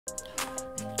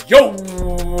Yo!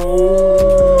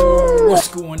 What's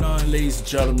going on, ladies and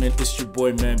gentlemen? It's your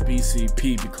boy, man,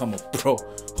 BCP, Become a Pro.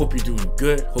 Hope you're doing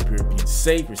good. Hope you're being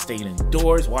safe. You're staying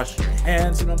indoors. Washing your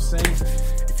hands, you know what I'm saying?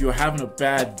 If you're having a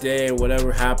bad day,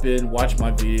 whatever happened, watch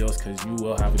my videos because you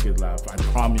will have a good laugh. I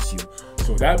promise you.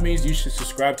 So that means you should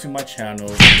subscribe to my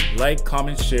channel, like,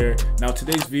 comment, share. Now,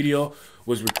 today's video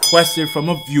was requested from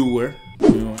a viewer.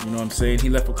 You know what I'm saying? He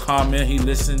left a comment, he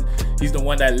listened. He's the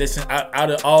one that listened out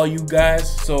of all you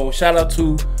guys. So shout out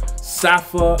to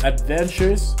Safa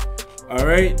Adventures. All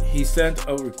right, he sent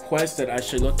a request that I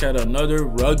should look at another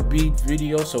rugby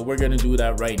video. So we're gonna do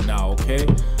that right now, okay?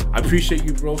 I appreciate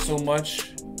you, bro, so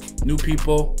much. New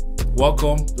people,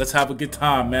 welcome. Let's have a good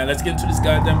time, man. Let's get into this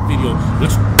goddamn video.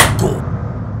 Let's go.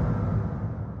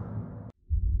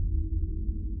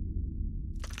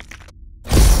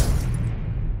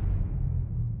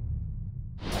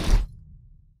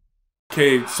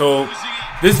 Okay, so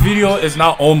this video is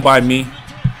not owned by me.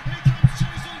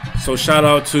 So shout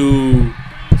out to...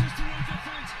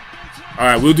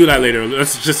 Alright, we'll do that later.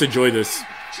 Let's just enjoy this.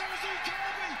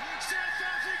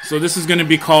 So this is going to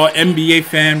be called NBA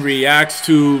Fan Reacts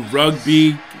to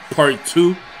Rugby Part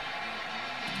 2.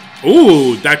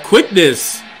 Ooh, that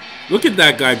quickness. Look at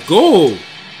that guy go.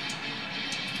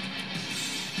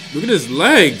 Look at his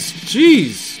legs.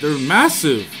 Jeez, they're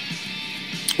massive.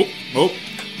 Oh.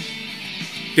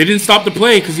 They didn't stop the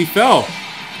play because he fell.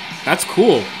 That's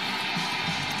cool.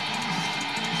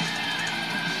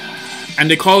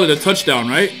 And they call it a touchdown,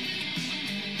 right?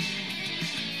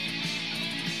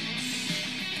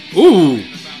 Ooh.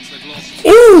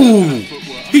 Ooh.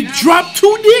 He dropped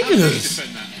two niggas.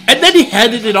 And then he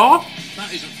headed it off.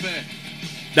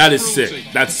 That is sick.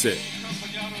 That's sick.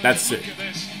 That's sick.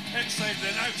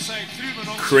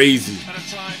 Crazy.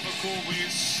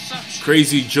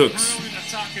 Crazy jukes.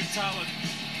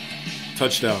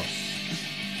 Touchdown.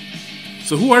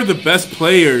 So who are the best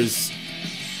players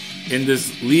in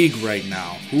this league right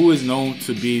now? Who is known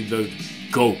to be the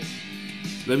GOAT?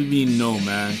 Let me know,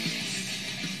 man.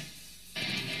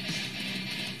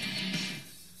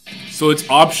 So it's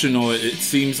optional. It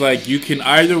seems like you can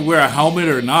either wear a helmet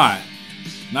or not.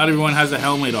 Not everyone has a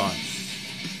helmet on.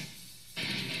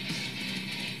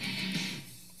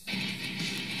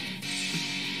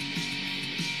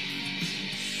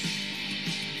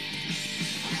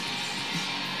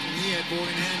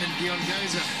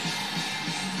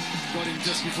 Got him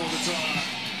just before the draw.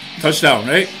 Touchdown,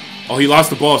 right? Oh, he lost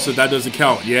the ball, so that doesn't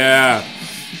count. Yeah.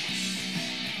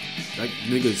 That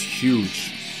nigga's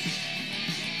huge.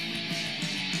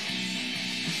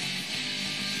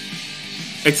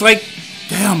 It's like,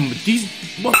 damn, these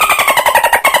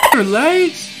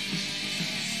legs.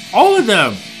 All of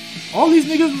them. All these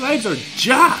niggas' legs are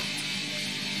jacked.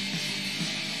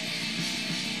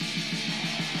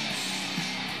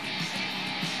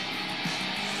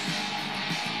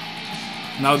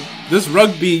 Now, this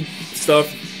rugby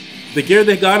stuff, the gear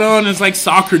they got on is like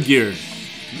soccer gear.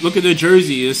 Look at the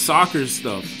jersey, it's soccer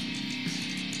stuff.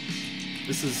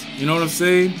 This is, you know what I'm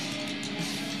saying?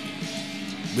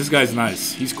 This guy's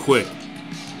nice. He's quick.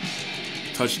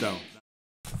 Touchdown.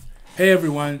 Hey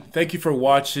everyone, thank you for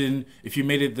watching. If you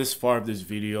made it this far of this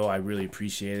video, I really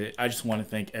appreciate it. I just want to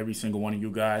thank every single one of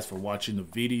you guys for watching the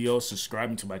video,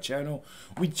 subscribing to my channel.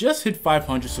 We just hit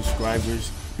 500 subscribers.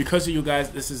 Because of you guys,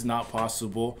 this is not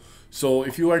possible. So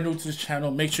if you are new to this channel,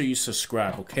 make sure you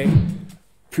subscribe, okay?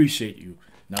 Appreciate you.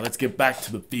 Now let's get back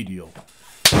to the video.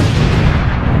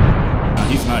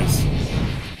 He's nice.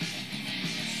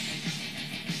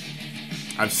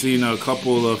 I've seen a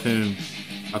couple of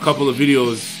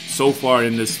videos so far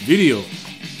in this video.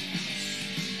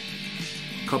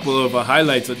 A couple of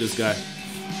highlights of this guy.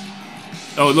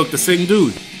 Oh, look, the same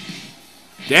dude.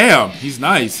 Damn, he's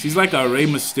nice. He's like a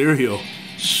Mysterio.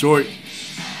 Short,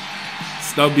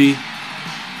 stubby.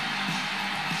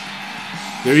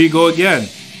 There you go again.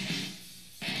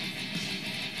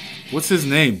 What's his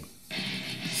name?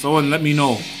 Someone let me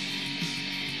know.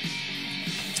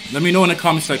 Let me know in the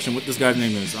comment section what this guy's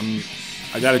name is.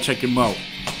 I gotta check him out.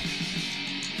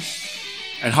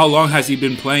 And how long has he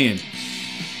been playing?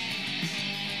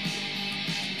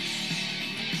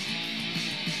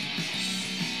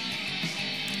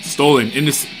 Stolen.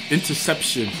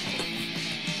 Interception.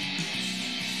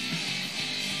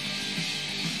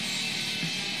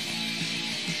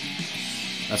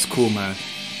 That's cool, man.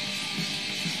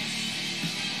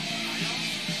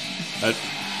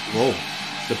 Whoa.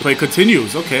 The play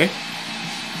continues. Okay.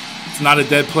 It's not a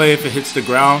dead play if it hits the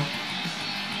ground.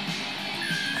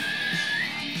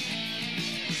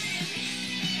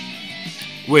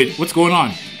 Wait, what's going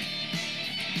on?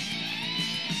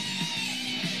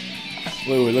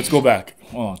 Wait, let's go back.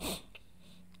 Hold on.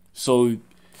 So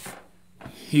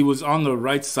he was on the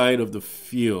right side of the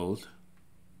field.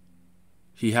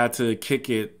 He had to kick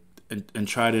it and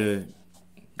try to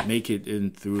make it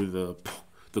in through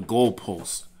the goal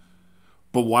post.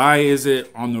 But why is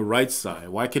it on the right side?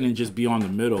 Why can't it just be on the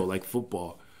middle like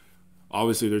football?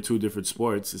 Obviously, they're two different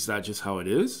sports. Is that just how it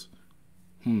is?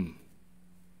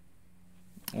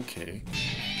 Okay.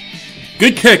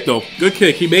 Good kick, though. Good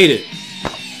kick. He made it.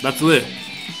 That's lit.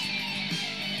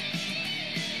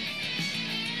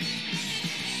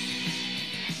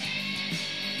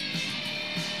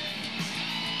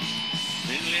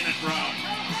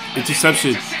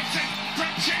 Interception.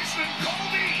 Cheslin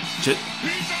Kolbe.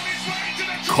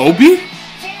 Kobe?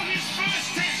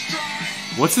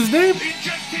 What's his name? In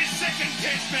just his second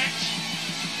test match.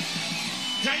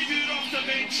 Debuted off the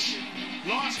bench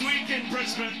last week in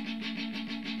Brisbane.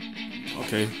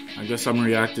 Okay, I guess I'm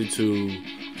reacting to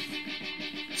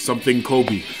something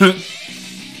Kobe.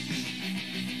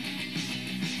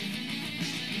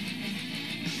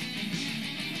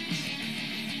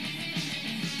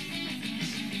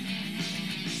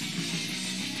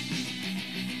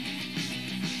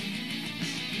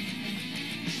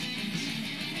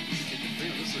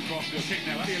 This is a crossfield kick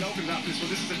now. Elliot opens up this one.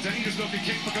 This is a dangerous looking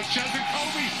kick because Cheslin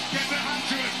Kolbe gets a hand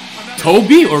to it.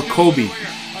 Toby or Kobe?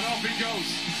 And off he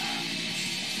goes.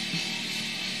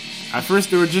 At first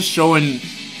they were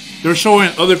showing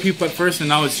other people at first, and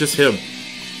now it's just him.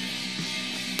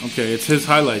 Okay, it's his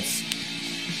highlights.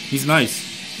 He's nice.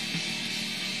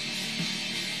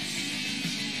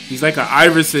 He's like an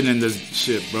Iverson in this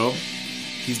shit, bro.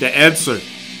 He's the answer.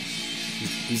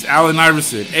 He's Allen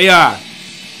Iverson. AI.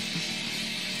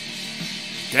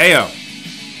 Damn.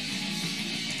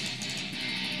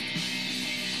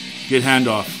 Good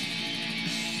handoff.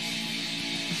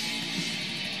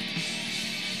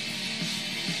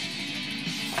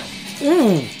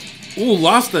 Ooh,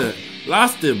 lost it.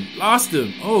 Lost him.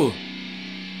 Oh.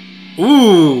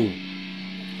 Ooh.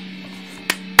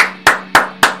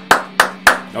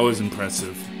 That was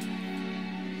impressive.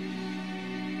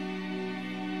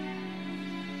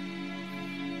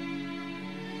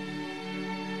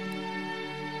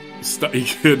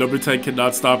 Number 10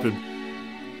 cannot stop him.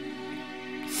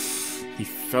 He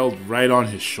fell right on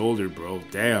his shoulder, bro.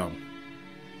 Damn.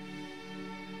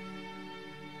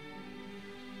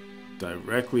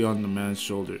 Directly on the man's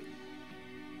shoulder.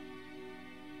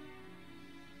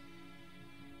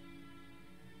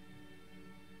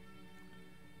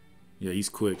 Yeah, he's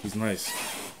quick. He's nice.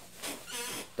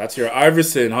 That's your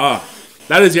Iverson, huh?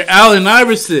 That is your Allen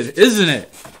Iverson, isn't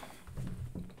it?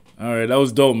 All right, that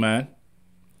was dope, man.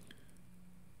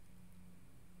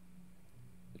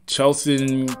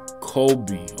 Cheslin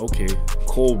Kolbe. Okay,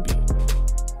 Kolbe.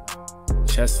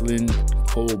 Cheslin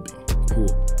Kolbe.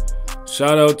 Cool.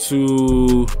 Shout out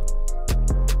to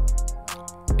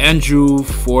Andrew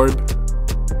Ford.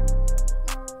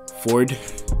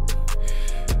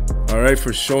 All right,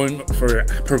 for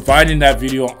providing that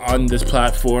video on this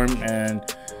platform, and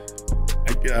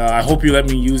I hope you let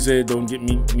me use it. Don't get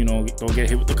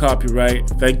hit with the copyright.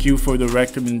 Thank you for the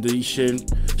recommendation.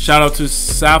 Shout out to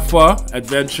Safa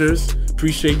Adventures.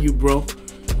 Appreciate you, bro.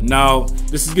 Now,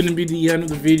 this is gonna be the end of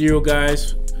the video,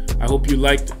 guys. I hope you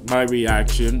liked my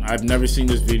reaction. I've never seen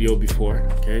this video before.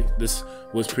 Okay, this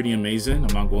was pretty amazing.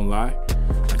 I'm not gonna lie.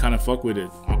 I kind of fuck with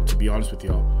it, to be honest with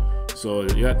y'all. So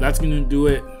yeah, that's gonna do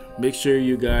it. Make sure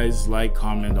you guys like,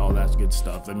 comment, all that good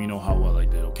stuff. Let me know how well I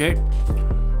did, okay?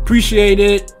 Appreciate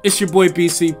it. It's your boy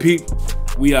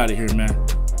BCP. We out of here, man.